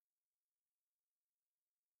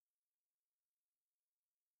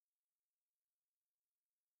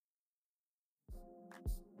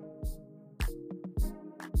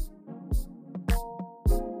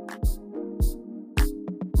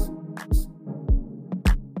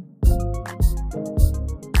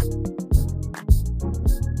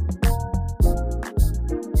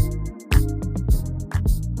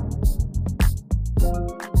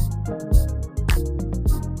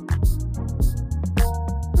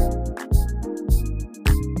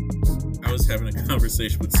I was having a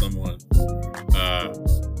conversation with someone,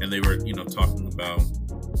 and they were, talking about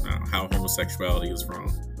how homosexuality is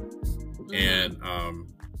wrong,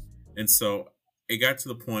 and so it got to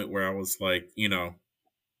the point where I was like, and I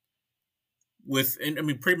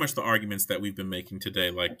mean, pretty much the arguments that we've been making today,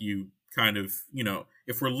 like you kind of,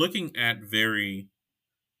 if we're looking at very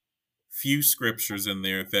few scriptures in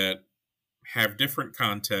there that have different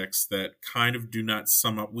contexts that kind of do not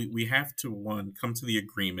sum up, we have to, one, come to the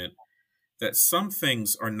agreement that some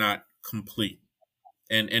things are not complete.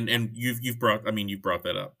 And you've brought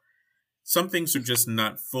that up. Some things are just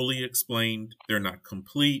not fully explained. They're not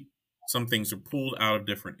complete. Some things are pulled out of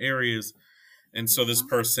different areas. And so this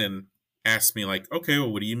person asked me, like, okay,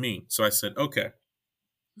 well, what do you mean? So I said, okay,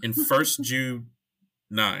 in 1 Jude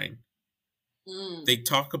 9, they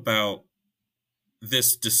talk about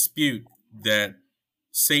this dispute that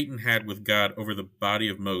Satan had with God over the body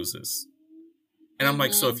of Moses. And I'm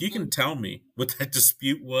like, so if you can tell me what that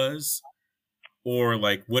dispute was, or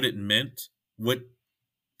like what it meant, what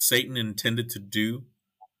Satan intended to do,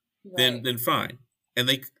 then fine. And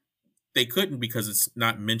they couldn't, because it's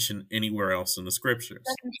not mentioned anywhere else in the scriptures.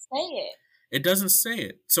 It doesn't say it. It doesn't say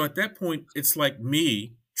it. So at that point, it's like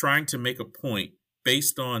me trying to make a point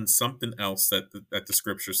based on something else that the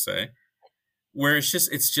scriptures say, where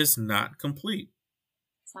it's just not complete.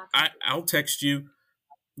 I'll text you,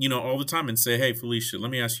 all the time and say, hey, Felicia, let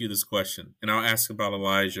me ask you this question. And I'll ask about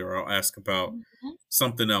Elijah, or I'll ask about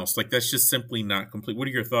something else. Like, that's just simply not complete. What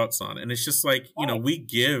are your thoughts on it? And it's just like, we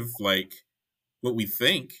give like what we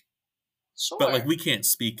think, but like we can't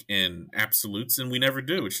speak in absolutes, and we never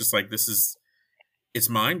do. It's just like, it's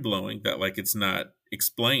mind blowing that like it's not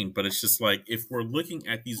explained, but it's just like, if we're looking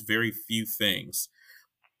at these very few things,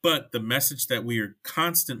 but the message that we are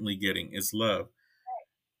constantly getting is love.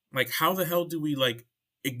 Like, how the hell do we like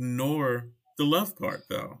ignore the love part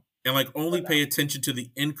though, and like only pay attention to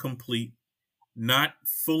the incomplete, not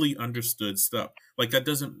fully understood stuff? Like, it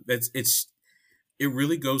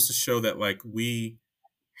really goes to show that like we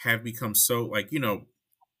have become so, like,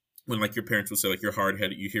 when like your parents would say, like, you're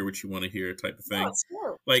hard-headed, you hear what you want to hear type of thing.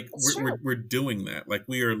 Like, we're doing that. Like,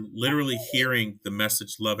 we are literally hearing the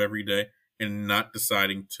message love every day and not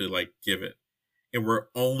deciding to like give it, and we're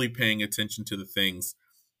only paying attention to the things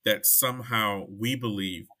that somehow we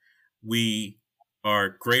believe we are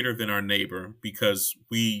greater than our neighbor, because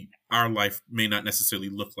our life may not necessarily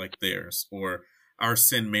look like theirs, or our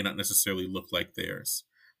sin may not necessarily look like theirs.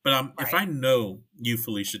 But if I know you,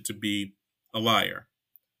 Felicia, to be a liar,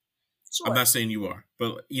 I'm not saying you are,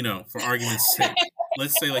 but for argument's sake,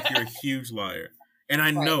 let's say like you're a huge liar, and I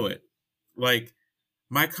know it. Like,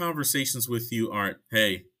 my conversations with you aren't,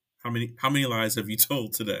 hey, how many lies have you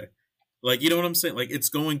told today? Like, you know what I'm saying? Like, it's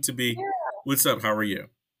going to be, what's up? How are you?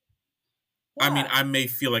 I mean, I may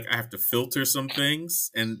feel like I have to filter some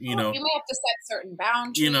things, and you may have to set certain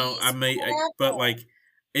boundaries. But like,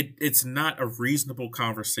 it's not a reasonable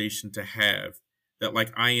conversation to have that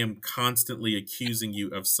like I am constantly accusing you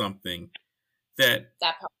of something that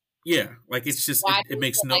part. Yeah, like, it's just it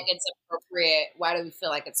makes no, like it's appropriate. Why do we feel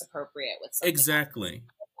like it's appropriate with something? Exactly.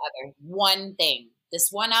 This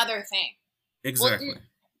one other thing. Exactly. Well,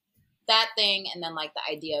 that thing, and then like the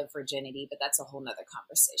idea of virginity, but that's a whole nother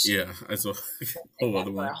conversation. Yeah, that's a whole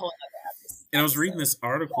other one. And I was reading this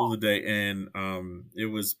article today, and it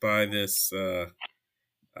was by this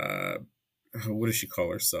what does she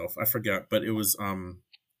call herself? I forgot, but it was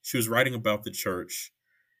she was writing about the church,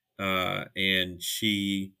 and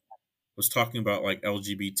she was talking about like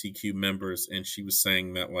LGBTQ members, and she was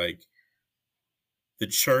saying that like the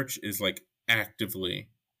church is like actively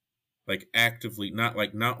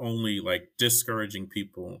not only like discouraging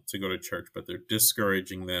people to go to church, but they're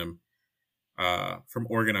discouraging them from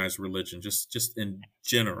organized religion, just in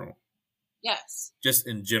general. Yes. Just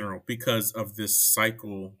in general, because of this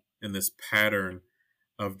cycle and this pattern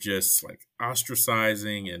of just like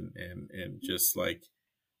ostracizing and just like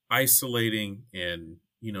isolating, and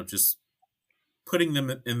just putting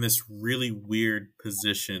them in this really weird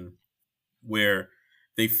position where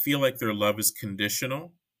they feel like their love is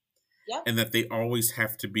conditional. Yep. And that they always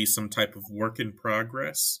have to be some type of work in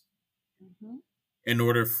progress in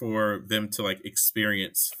order for them to like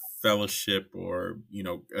experience fellowship, or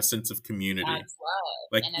a sense of community. That's love.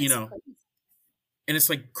 Like, and it's crazy. And it's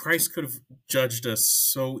like Christ could have judged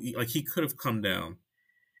us like he could have come down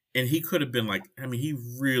and he could have been like, I mean, he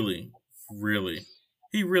really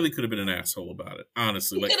could have been an asshole about it.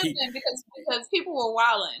 Honestly, He like could have been because people were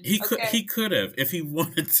wilding. Okay, he could have if he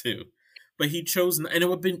wanted to, but he chose not, and it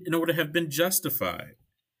would have been justified.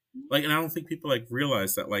 Like, and I don't think people like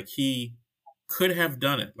realize that like he could have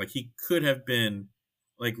done it. Like he could have been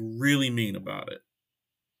like really mean about it.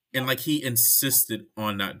 And like he insisted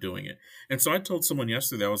on not doing it. And so I told someone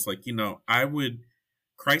yesterday, I was like,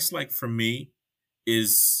 Christ like for me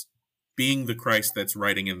is being the Christ that's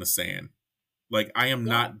writing in the sand. Like I am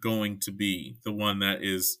not going to be the one that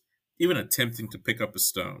is even attempting to pick up a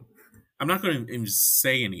stone. I'm not going to even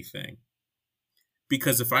say anything.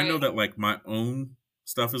 Because if I know that like my own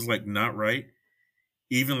stuff is like not right,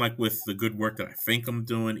 even like with the good work that I think I'm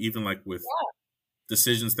doing, even like with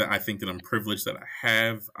decisions that I think that I'm privileged that I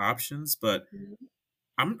have options, but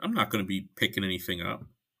I'm not going to be picking anything up.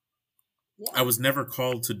 Yeah. I was never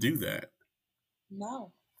called to do that.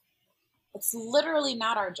 No. It's literally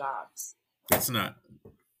not our jobs. It's not.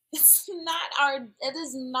 It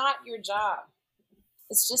is not your job.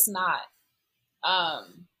 It's just not.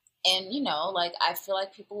 And like I feel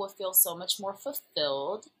like people would feel so much more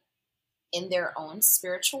fulfilled in their own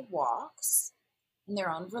spiritual walks, in their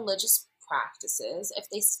own religious practices, if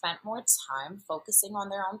they spent more time focusing on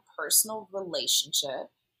their own personal relationship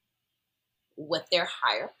with their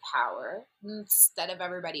higher power instead of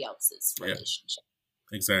everybody else's relationship.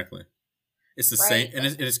 Yeah, exactly. It's the same, and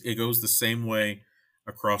it goes the same way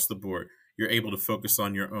across the board. You're able to focus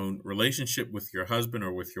on your own relationship with your husband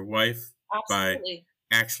or with your wife by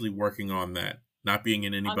actually working on that, not being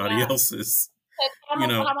in anybody else's. I'm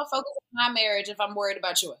gonna focus on my marriage if I'm worried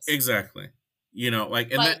about yours. Exactly.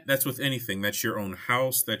 That's with anything. That's your own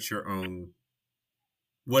house. That's your own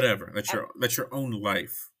whatever. That's your own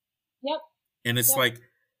life. Yep. And it's like,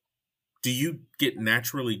 do you get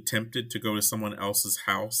naturally tempted to go to someone else's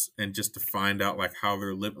house and just to find out like how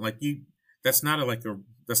they're living? Like that's not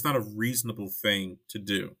a reasonable thing to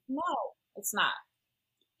do. No, it's not.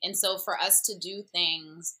 And so for us to do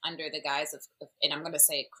things under the guise of, and I'm going to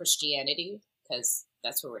say Christianity, because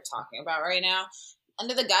that's what we're talking about right now,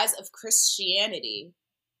 under the guise of Christianity,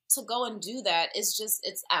 to go and do that is just,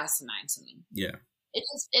 it's asinine to me. Yeah.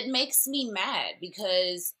 It makes me mad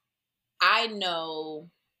because I know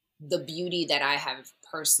the beauty that I have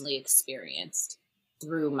personally experienced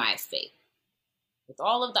through my faith. With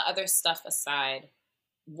all of the other stuff aside,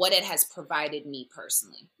 what it has provided me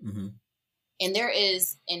personally. Mm-hmm. And there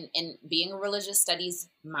is, in being a religious studies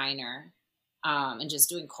minor, and just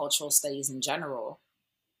doing cultural studies in general,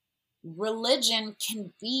 religion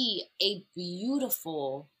can be a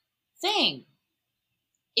beautiful thing.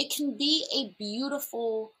 It can be a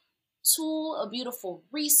beautiful tool, a beautiful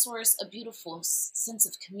resource, a beautiful sense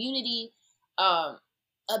of community, a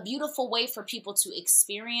beautiful way for people to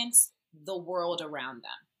experience the world around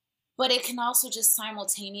them. But it can also just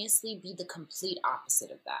simultaneously be the complete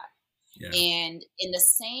opposite of that. Yeah. And in the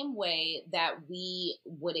same way that we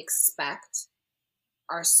would expect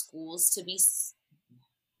our schools to be,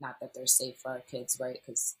 not that they're safe for our kids, right?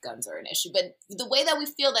 Because guns are an issue, but the way that we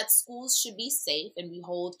feel that schools should be safe and we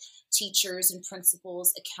hold teachers and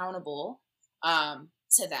principals accountable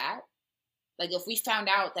to that. Like if we found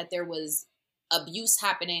out that there was abuse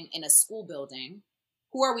happening in a school building,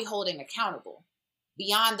 who are we holding accountable?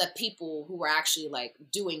 Beyond the people who are actually like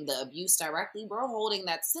doing the abuse directly, we're holding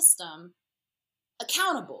that system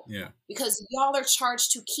accountable. Yeah. Because y'all are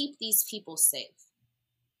charged to keep these people safe.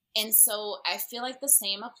 And so I feel like the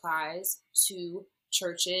same applies to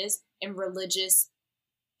churches and religious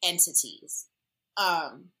entities.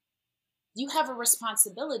 You have a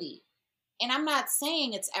responsibility. And I'm not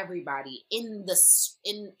saying it's everybody in the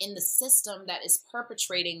system that is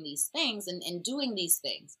perpetrating these things and doing these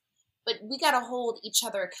things. But we got to hold each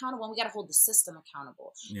other accountable, and we got to hold the system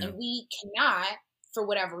accountable. Yeah. And we cannot, for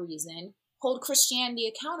whatever reason, hold Christianity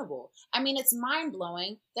accountable. I mean, it's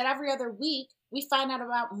mind-blowing that every other week we find out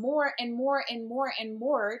about more and more and more and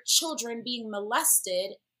more children being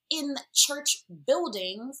molested in church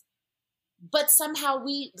buildings, but somehow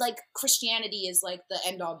Christianity is like the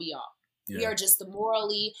end-all be-all. Yeah. We are just the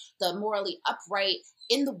morally upright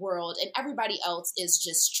in the world, and everybody else is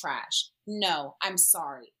just trash. No, I'm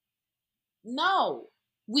sorry. No,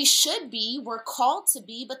 we should be, we're called to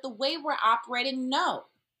be, but the way we're operating, no.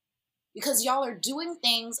 Because y'all are doing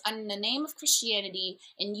things in the name of Christianity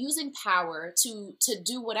and using power to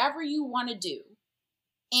do whatever you want to do.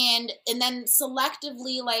 And then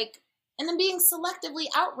selectively, and then being selectively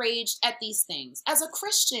outraged at these things. As a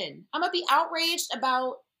Christian, I'm going to be outraged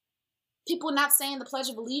about people not saying the Pledge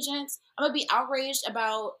of Allegiance. I'm going to be outraged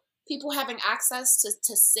about people having access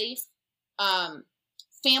to safe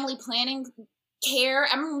family planning care.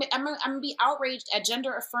 I'm going to be outraged at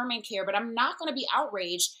gender affirming care, but I'm not going to be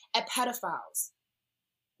outraged at pedophiles.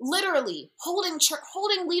 Literally holding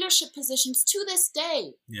leadership positions to this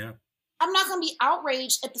day. Yeah. I'm not going to be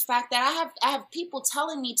outraged at the fact that I have people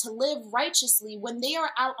telling me to live righteously when they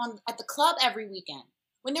are out at the club every weekend,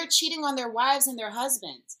 when they're cheating on their wives and their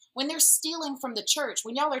husbands, when they're stealing from the church,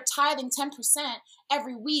 when y'all are tithing 10%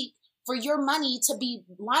 every week for your money to be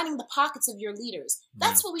lining the pockets of your leaders.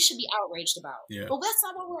 That's what we should be outraged about. Yeah. But that's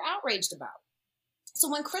not what we're outraged about.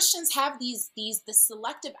 So when Christians have this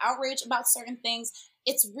selective outrage about certain things,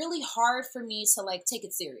 it's really hard for me to like take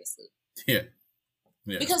it seriously. Yeah.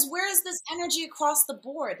 Yeah. Because where is this energy across the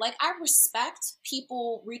board? Like, I respect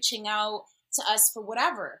people reaching out to us for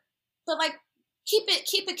whatever, but like, keep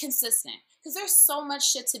it consistent, because there's so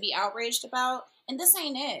much shit to be outraged about, and this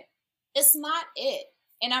ain't it. It's not it.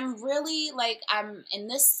 And I'm really like, I'm in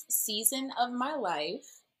this season of my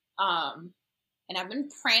life, and I've been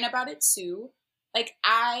praying about it too. Like,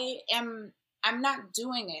 I'm not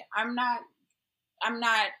doing it. I'm not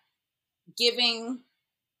giving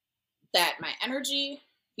that my energy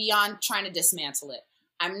beyond trying to dismantle it.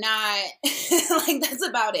 I'm not like, that's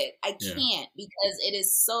about it. I can't, because it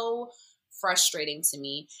is so frustrating to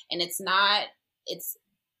me. And it's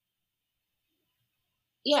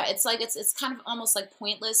kind of almost like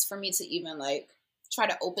pointless for me to even like try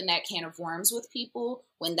to open that can of worms with people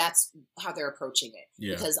when that's how they're approaching it.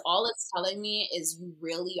 Yeah. Because all it's telling me is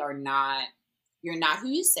you're not who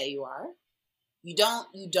you say you are. You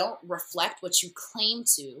don't reflect what you claim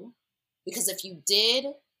to. Because if you did,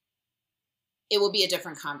 it will be a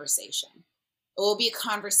different conversation. It will be a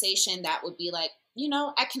conversation that would be like,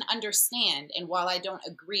 I can understand. And while I don't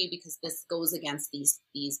agree, because this goes against these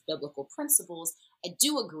biblical principles, I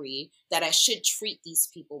do agree that I should treat these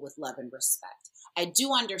people with love and respect. I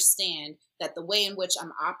do understand that the way in which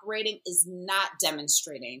I'm operating is not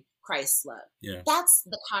demonstrating Christ's love. Yeah. That's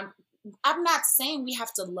I'm not saying we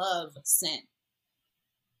have to love sin.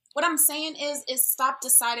 What I'm saying is stop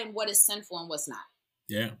deciding what is sinful and what's not.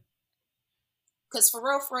 Yeah. Because for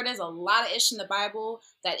real, there's a lot of ish in the Bible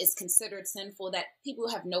that is considered sinful that people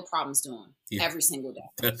have no problems doing every single day.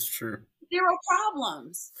 That's true. 0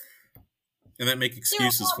 problems. And that make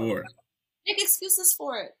excuses for it. Make excuses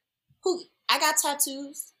for it. I got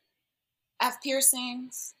tattoos. I have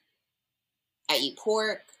piercings. I eat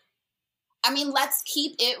pork. I mean, let's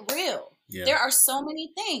keep it real. Yeah. There are so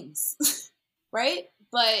many things, right?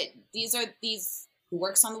 But these who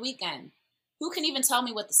works on the weekend? Who can even tell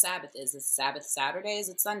me what the Sabbath is? Is Sabbath Saturday? Is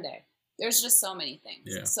it Sunday? There's just so many things.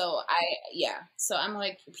 Yeah. So So I'm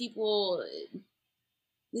like, people,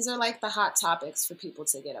 these are like the hot topics for people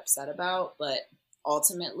to get upset about. But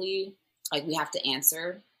ultimately, like, we have to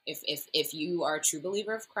answer. If you are a true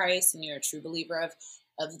believer of Christ and you're a true believer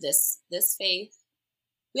of this faith,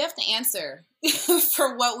 we have to answer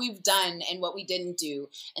for what we've done and what we didn't do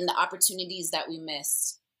and the opportunities that we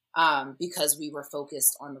missed because we were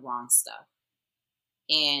focused on the wrong stuff.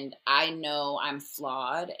 And I know I'm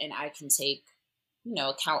flawed, and I can take,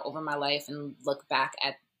 account over my life and look back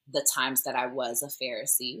at the times that I was a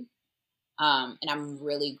Pharisee. And I'm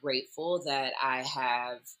really grateful that I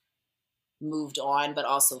have moved on, but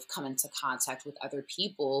also have come into contact with other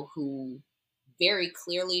people who very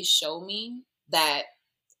clearly show me that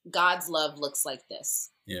God's love looks like this.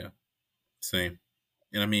 Yeah. Same.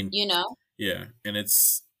 And I mean, yeah. And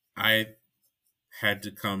I had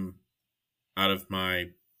to come out of my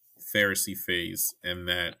Pharisee phase, and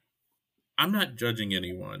that I'm not judging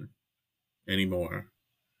anyone anymore.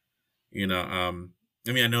 I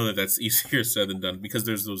mean, I know that that's easier said than done because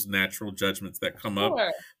there's those natural judgments that come up,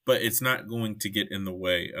 but it's not going to get in the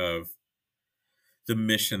way of the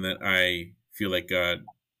mission that I feel like God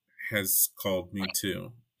has called me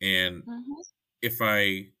to. And if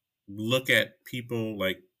I look at people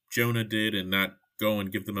like Jonah did and not go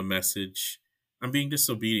and give them a message, I'm being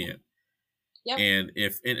disobedient. Yep.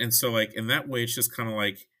 And so like in that way, it's just kind of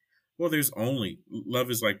like, well, love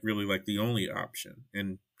is like really like the only option,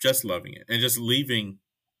 and just loving it and just leaving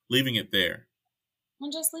it there.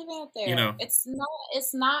 And just leaving it there. It's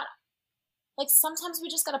not like, sometimes we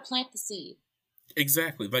just got to plant the seed.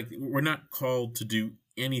 Exactly. Like, we're not called to do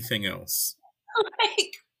anything else.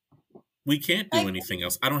 We can't do anything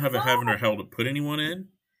else. I don't have a heaven or hell to put anyone in.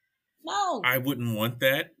 No. I wouldn't want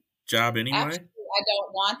that job anyway. Actually, I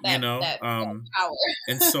don't want that power.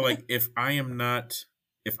 And so like, if I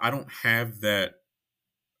don't have that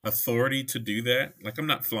authority to do that, like, I'm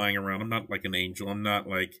not flying around. I'm not like an angel. I'm not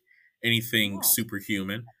like anything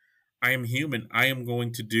superhuman. I am human. I am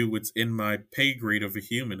going to do what's in my pay grade of a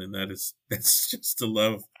human, and that's just to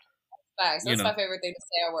love. Facts. You That's know, my favorite thing to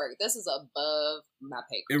say at work. This is above my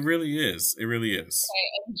pay it grade. really is. It really is. Okay?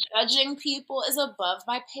 And judging people is above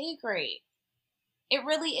my pay grade. It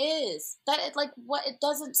really is. That it like what it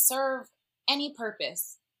doesn't serve any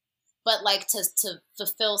purpose, but like to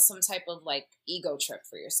fulfill some type of like ego trip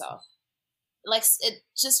for yourself. Like it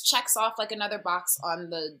just checks off like another box on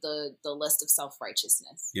the list of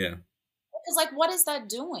self-righteousness. Yeah. Because like what is that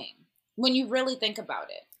doing when you really think about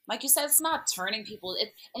it? Like you said, it's not turning people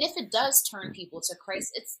and if it does turn people to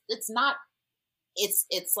Christ, it's not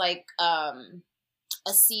it's like a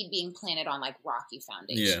seed being planted on like rocky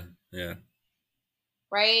foundation. Yeah. Yeah.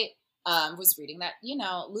 Right? Was reading that,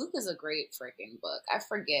 Luke is a great freaking book. I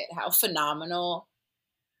forget how phenomenal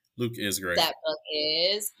Luke is great. that book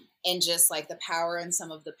is, and just like the power in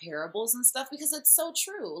some of the parables and stuff, because it's so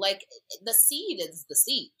true. Like the seed is the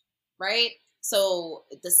seed, right? So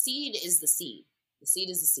the seed is the seed. The seed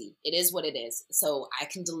is the seed. It is what it is. So I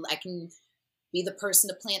can be the person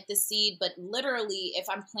to plant this seed, but literally, if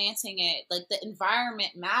I'm planting it, like the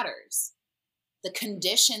environment matters. The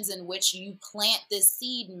conditions in which you plant this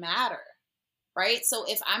seed matter, right? So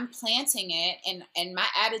if I'm planting it and my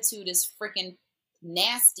attitude is freaking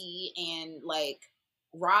nasty and like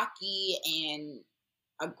rocky and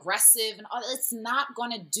aggressive and all, it's not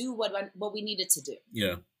going to do what we need it to do.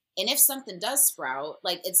 Yeah. And if something does sprout,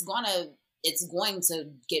 like it's going to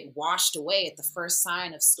get washed away at the first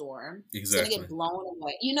sign of storm. Exactly. It's going to get blown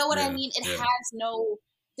away. You know what I mean? It yeah.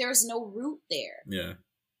 There's no root there. Yeah.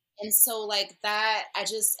 And so like that,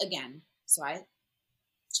 so I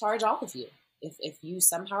charge all of you. If you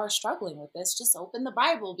somehow are struggling with this, just open the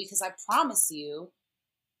Bible, because I promise you,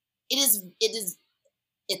 it's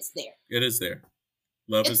there. It is there.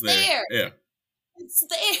 Love is there. Yeah. It's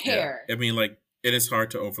there. Yeah. I mean, like, it is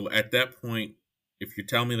hard to overlook. At that point, if you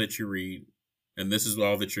tell me that you read, and this is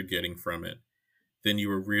all that you're getting from it, then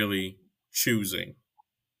you are really choosing.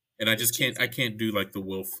 And I can't do like the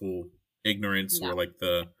willful ignorance or like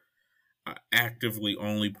the actively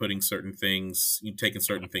only putting certain things, taking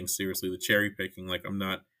certain things seriously, the cherry picking. Like, I'm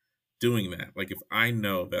not doing that. Like, if I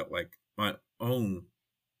know that like my own,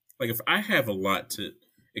 like if I have a lot to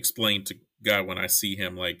explain to God when I see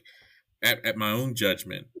him, like at my own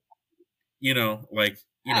judgment,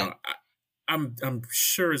 I'm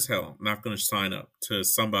sure as hell not going to sign up to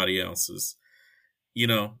somebody else's,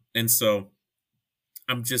 and so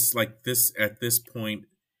I'm just like this at this point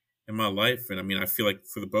in my life. And I mean, I feel like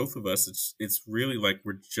for the both of us, it's really like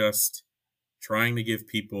we're just trying to give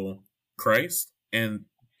people Christ, and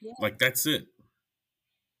like that's it.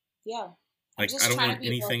 Yeah. Like I don't want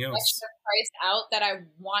anything else. Christ out that I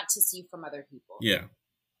want to see from other people. Yeah.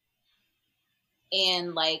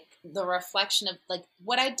 And like the reflection of like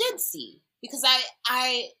what I did see, because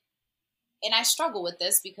I struggle with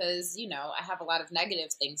this because, I have a lot of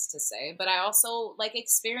negative things to say, but I also like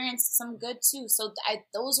experienced some good too. So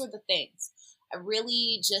those are the things. I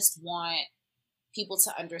really just want people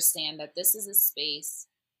to understand that this is a space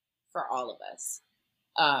for all of us.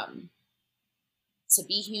 To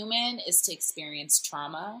be human is to experience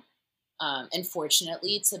trauma.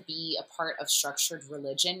 Unfortunately, to be a part of structured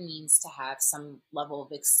religion means to have some level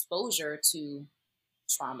of exposure to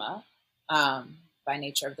trauma. By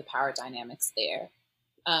nature of the power dynamics there.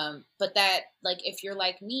 But that, like, if you're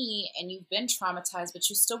like me and you've been traumatized, but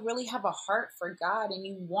you still really have a heart for God and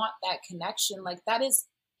you want that connection, like that is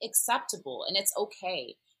acceptable and it's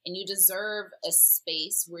okay. And you deserve a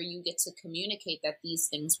space where you get to communicate that these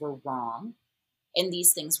things were wrong and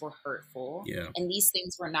these things were hurtful and these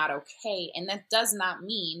things were not okay. And that does not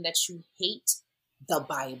mean that you hate the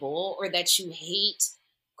Bible or that you hate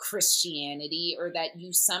Christianity or that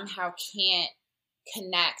you somehow can't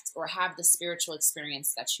connect or have the spiritual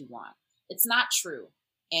experience that you want. It's not true.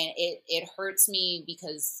 And it hurts me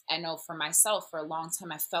because I know for myself, for a long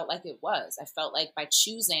time, I felt like it was. I felt like by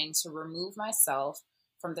choosing to remove myself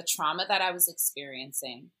from the trauma that I was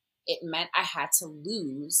experiencing, it meant I had to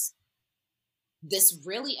lose this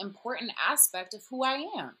really important aspect of who I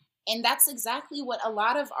am. And that's exactly what a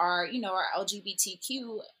lot of our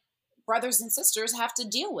LGBTQ brothers and sisters have to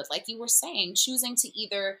deal with. Like you were saying, choosing to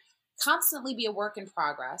either constantly be a work in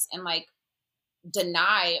progress and like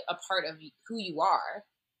deny a part of who you are,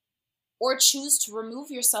 or choose to remove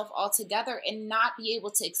yourself altogether and not be able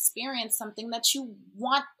to experience something that you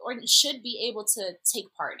want or should be able to take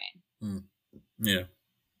part in. Yeah.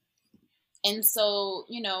 And so,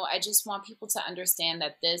 I just want people to understand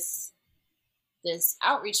that this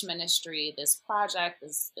outreach ministry, this project,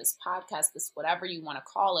 this podcast, this whatever you want to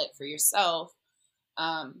call it for yourself,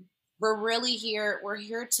 we're really here. We're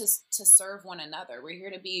here to serve one another. We're here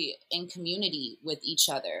to be in community with each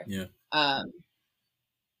other. Yeah.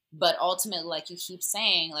 But ultimately, like you keep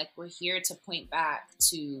saying, like we're here to point back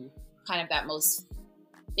to kind of that most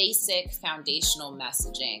basic foundational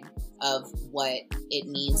messaging of what it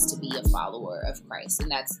means to be a follower of Christ.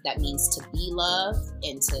 And that means to be loved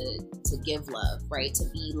and to give love, right? To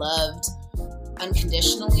be loved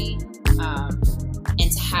unconditionally,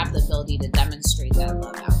 and to have the ability to demonstrate that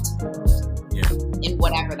love out to the world. Yeah. In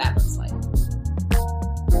whatever that looks like.